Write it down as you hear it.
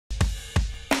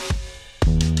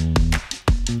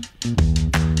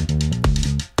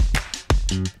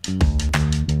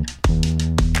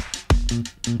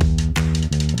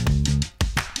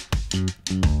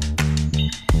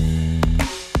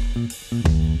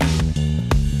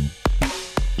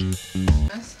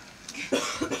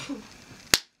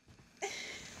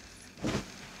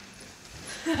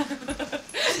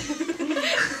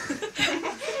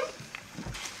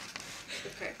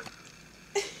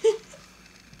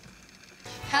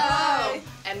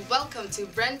and welcome to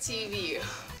Brnd TV.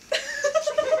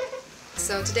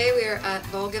 So today we are at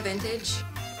Volga Vintage.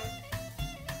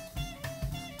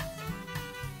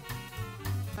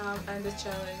 And the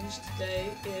challenge today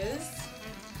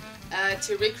is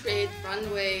to recreate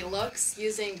runway looks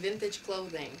using vintage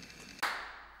clothing.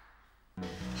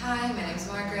 Hi, my name is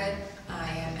Margaret. I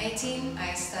am 18.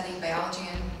 I study biology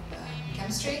and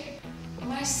chemistry.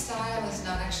 My style is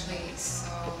not actually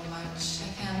so much.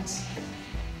 I can't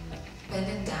bend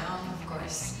it down, of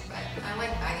course, but I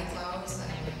like baggy clothes. I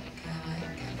kind of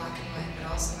like black and white,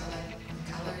 but also I like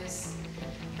colors,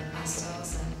 the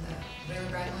pastels, and the really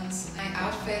bright ones. My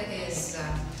outfit is a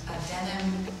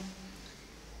denim.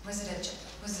 Was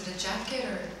it a jacket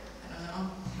or I don't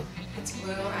know? It's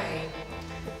blue. I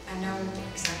know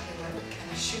exactly what kind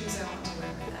of shoes I want to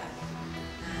wear with that.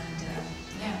 And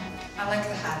yeah, I like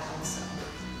the hat also.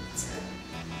 It's a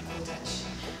cool touch.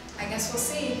 I guess we'll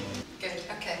see. Good.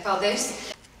 Okay. Well,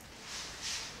 there's.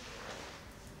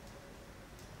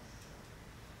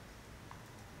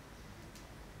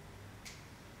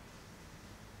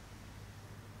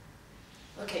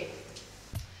 Okay.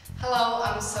 Hello,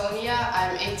 I'm Sonia.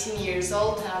 I'm 18 years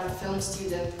old and I'm a film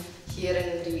student here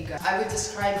in Riga. I would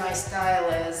describe my style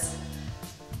as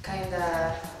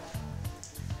kinda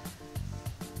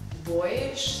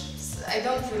boyish. I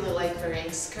don't really like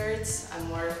wearing skirts. I'm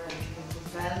more like into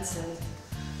pants and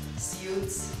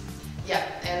suits. Yeah,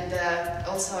 and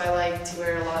also I like to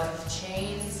wear a lot of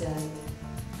chains and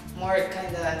more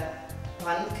kinda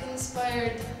punk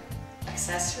inspired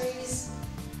accessories.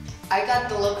 I got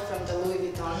the look from the Louis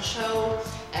Vuitton show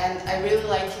and I really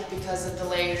like it because of the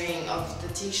layering of the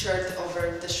t-shirt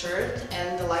over the shirt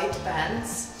and the light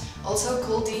bands. Also,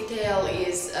 cool detail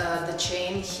is the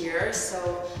chain here,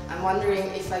 so I'm wondering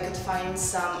if I could find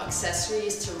some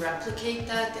accessories to replicate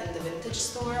that in the vintage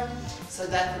store, so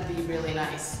that would be really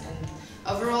nice. And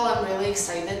overall I'm really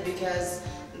excited because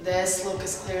this look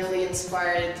is clearly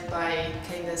inspired by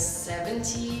kind of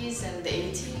 70s and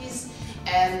 80s.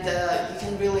 And you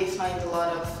can really find a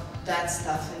lot of that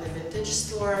stuff in the vintage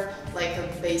store, like a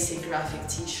basic graphic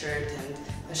t-shirt and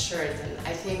a shirt, and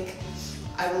I think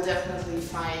I will definitely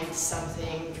find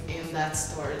something in that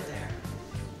store there.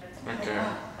 Okay.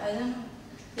 I don't know.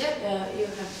 Yeah. You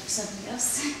have something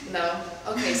else? No?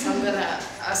 Okay, so I'm gonna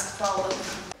ask Paula.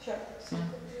 Sure.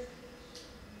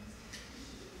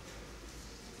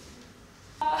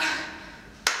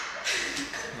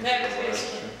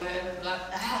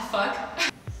 Fuck.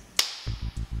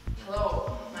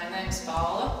 Hello, my name is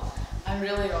Paula. I'm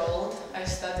really old. I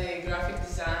study graphic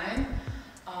design.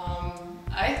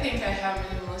 I think I have a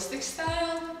minimalistic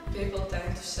style. People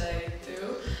tend to say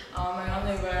too. I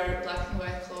only wear black and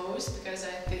white clothes because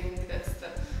I think that's the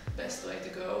best way to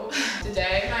go.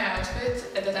 Today my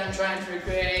outfit that I'm trying to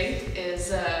recreate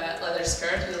is a leather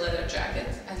skirt with a leather jacket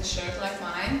and a shirt like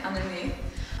mine underneath.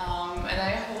 And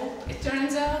I hope it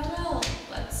turns out well.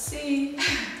 Let's see.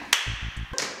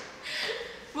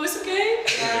 Was okay?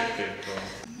 Yeah. Okay, cool.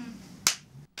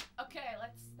 Okay,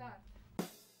 let's start.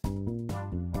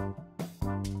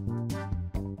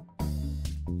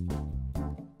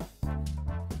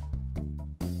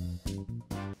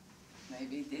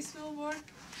 Maybe this will work.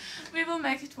 We will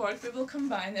make it work. We will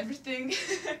combine everything.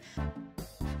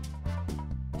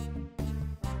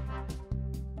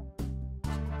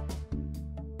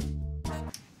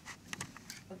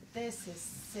 This is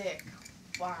sick.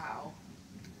 Wow.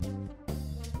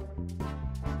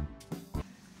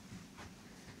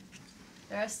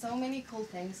 There are so many cool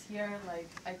things here, like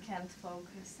I can't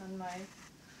focus on my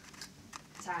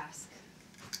task.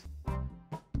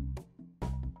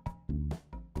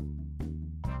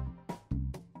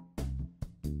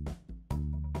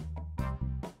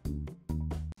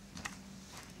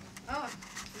 Oh,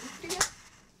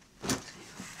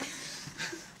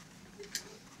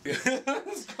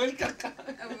 Сколько?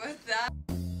 What's that?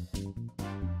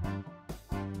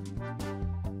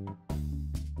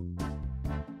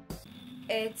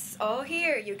 It's all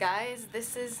here, you guys.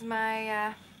 This is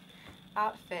my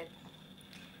outfit.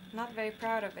 Not very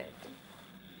proud of it.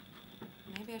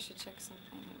 Maybe I should check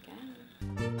something again.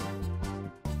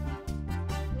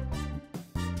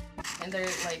 and they're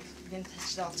like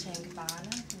vintage Dolce &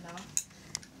 Gabbana, you know?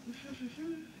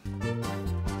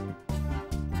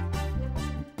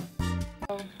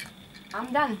 So,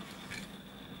 I'm done.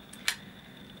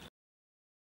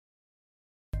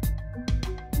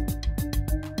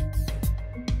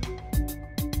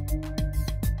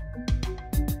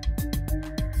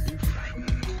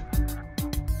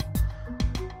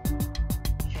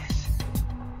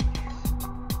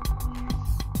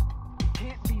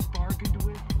 Can't be bargained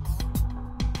with.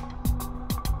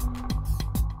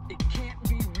 It can't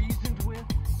be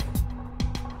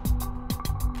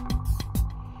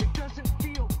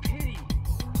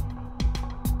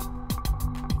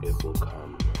will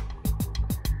come.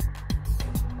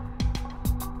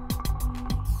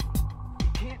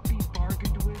 It can't be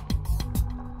bargained with.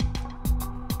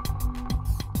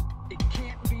 It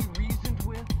can't be reasoned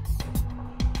with.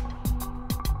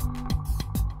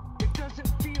 It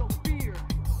doesn't feel fear.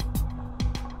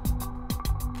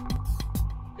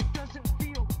 It doesn't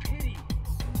feel pity.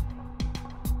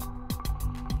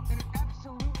 And it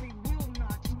absolutely will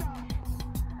not stop.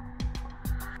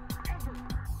 Ever.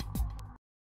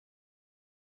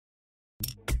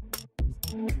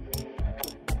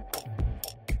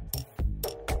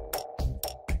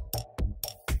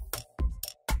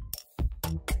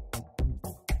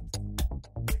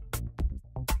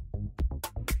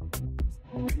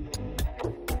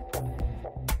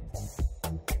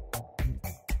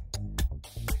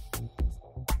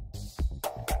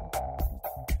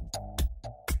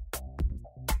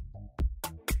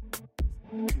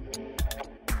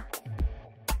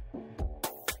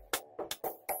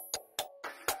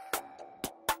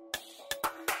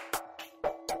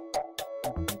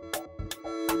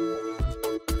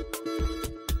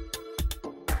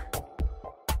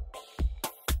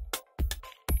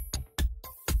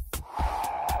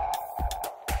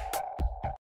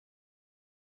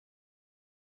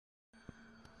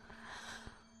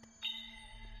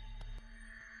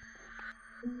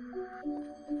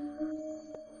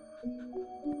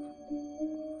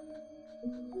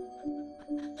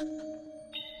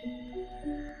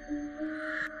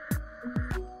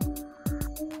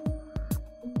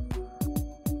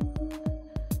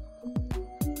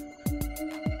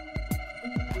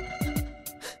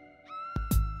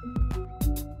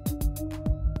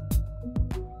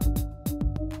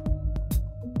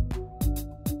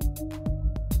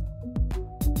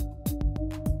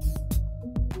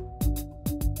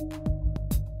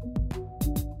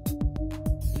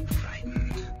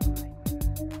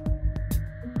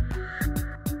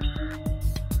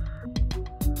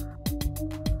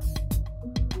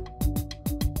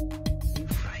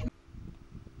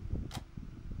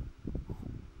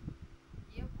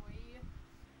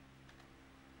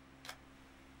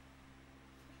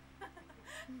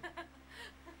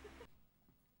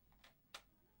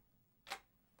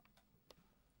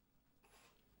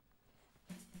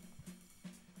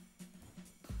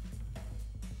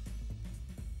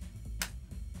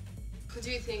 Who do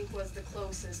you think was the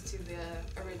closest to the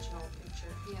original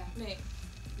picture? Yeah. Me.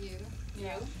 You?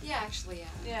 Yeah. Yeah, actually, yeah.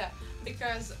 Yeah,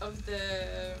 because of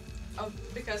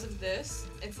this,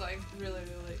 it's like really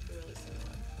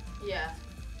similar. Yeah,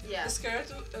 yeah. The skirt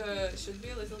should be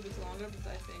a little bit longer, but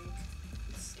I think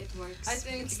It works. I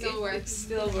think it still it works.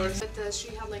 still works. But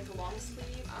she had like a long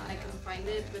sleeve. I can find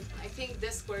it, but I think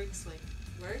this works.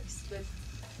 But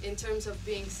in terms of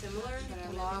being similar, But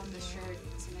I love the shirt.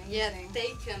 It's amazing. yeah,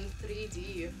 taken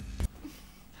 3D.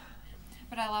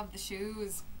 But I love the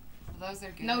shoes. Those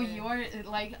are good. No, you're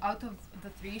like out of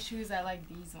the 3 shoes, I like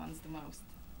these ones the most.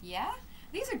 Yeah?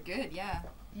 These are good, yeah.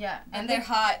 Yeah, And they're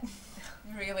hot.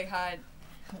 Really hot.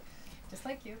 just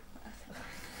like you.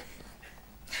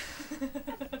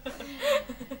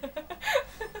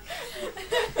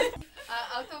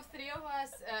 Out of 3 of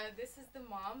us, this is the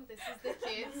mom, this is the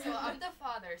kid, so I'm the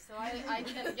father, so I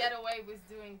can get away with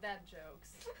doing dad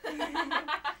jokes.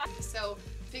 So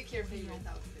pick your favorite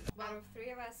outfit. Out of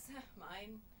 3 of us,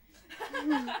 mine.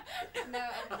 No,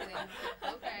 I'm kidding.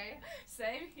 Okay.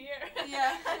 Same here.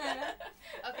 Yeah.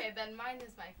 Okay, then mine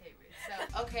is my favorite.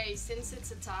 So, okay, since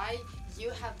it's a tie,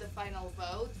 you have the final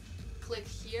vote. Click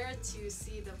here to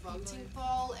see the voting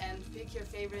poll and pick your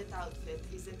favorite outfit.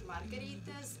 Is it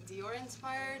Margarita's Dior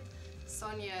inspired,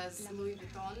 Sonia's Louis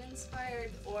Vuitton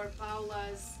inspired, or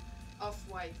Paula's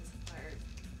Off-White inspired?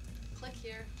 Click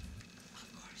here. Of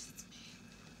course, it's me.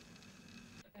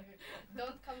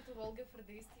 Don't come to Volga for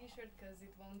this t-shirt because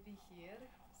it won't be here.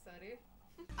 Sorry.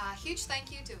 A huge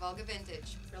thank you to Volga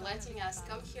Vintage. For letting us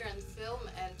come here and film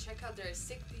and check out their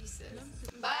sick pieces.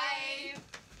 Bye!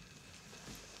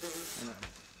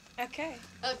 Okay.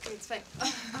 Okay, it's fine.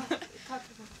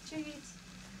 Treat.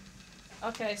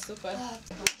 Okay, super.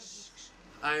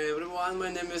 Hi everyone,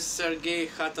 my name is Sergey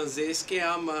Khatanzevsky.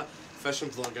 I'm a fashion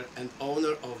blogger and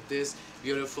owner of this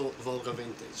beautiful Volga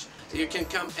Vintage. You can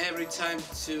come every time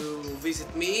to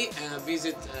visit me and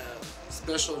visit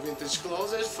special vintage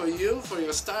clothes for you, for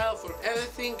your style, for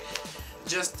everything.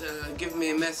 Just give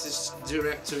me a message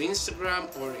direct to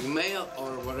Instagram or email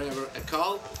or whatever, a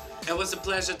call. It was a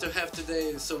pleasure to have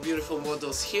today so beautiful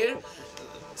models here.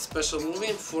 Special movie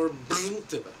for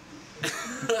Brnd.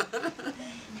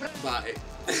 Bye.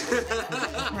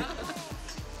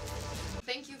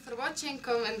 Thank you for watching,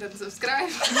 comment and subscribe.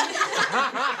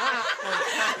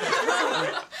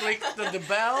 Click the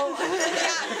bell.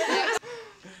 Yeah.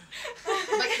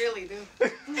 But really do.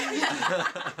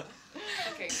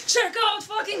 Okay. Check out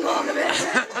fucking Volga.